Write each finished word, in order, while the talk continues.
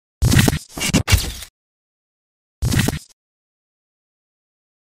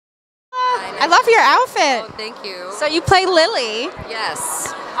I love your outfit. Oh, thank you. So you play Lily. Yes.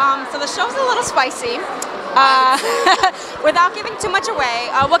 So the show's a little spicy. Without giving too much away,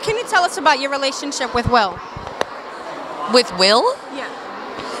 what can you tell us about your relationship with Will? With Will? Yeah.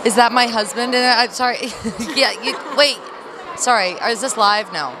 Is that my husband? I'm sorry. Yeah. Wait. Sorry. Is this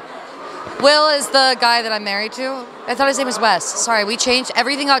live? No. Will is the guy that I'm married to. I thought his name was Wes. Sorry. We changed.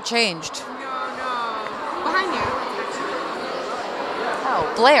 Everything got changed. No. Behind you.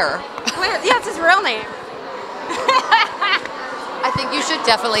 Oh, Blair. Blair. Yeah, it's his real name. I think you should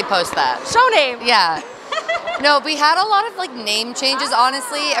definitely post that. Show name. Yeah. No, we had a lot of like name changes,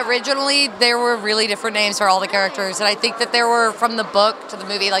 honestly. Originally, there were really different names for all the characters, and I think that there were, from the book to the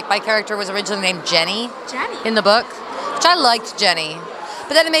movie, like my character was originally named Jenny. Jenny. In the book, which I liked Jenny.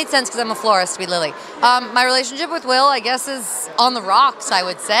 But then it made sense because I'm a florist to be Lily. My relationship with Will, I guess, is on the rocks, I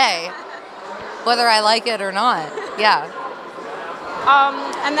would say. Whether I like it or not. Yeah.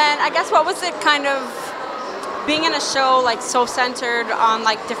 And then I guess what was it kind of being in a show like so centered on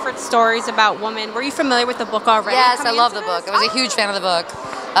like different stories about women? Were you familiar with the book already? Yes, I love the book. I was a huge fan of the book.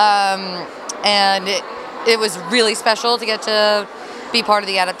 And it was really special to get to be part of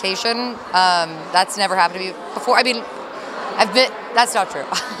the adaptation. That's never happened to me before. I mean, that's not true.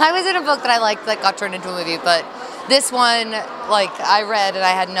 I was in a book that I liked that got turned into a movie, but this one, like, I read and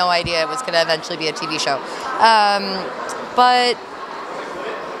I had no idea it was going to eventually be a TV show. But,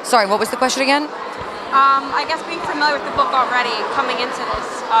 sorry, what was the question again? I guess being familiar with the book already, coming into this,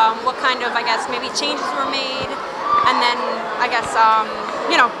 what kind of, I guess, maybe changes were made, and then, I guess,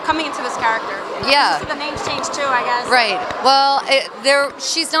 coming into this character. Yeah. So the names changed too, I guess. Right. Well,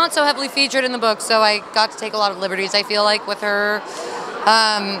 she's not so heavily featured in the book, so I got to take a lot of liberties, I feel like, with her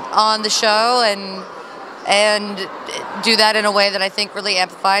on the show, and do that in a way that I think really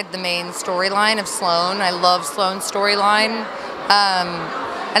amplified the main storyline of Sloane. I love Sloane's storyline.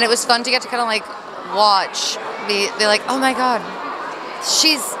 And it was fun to get to kind of like watch, be like, oh my God,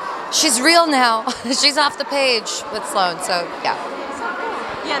 she's real now. She's off the page with Sloane. So yeah.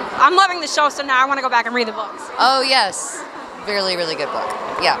 Yeah, I'm loving the show, so now I want to go back and read the books. Oh yes, really, really good book.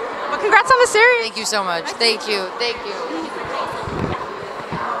 Yeah. Well, congrats on the series. Thank you so much. Thank you.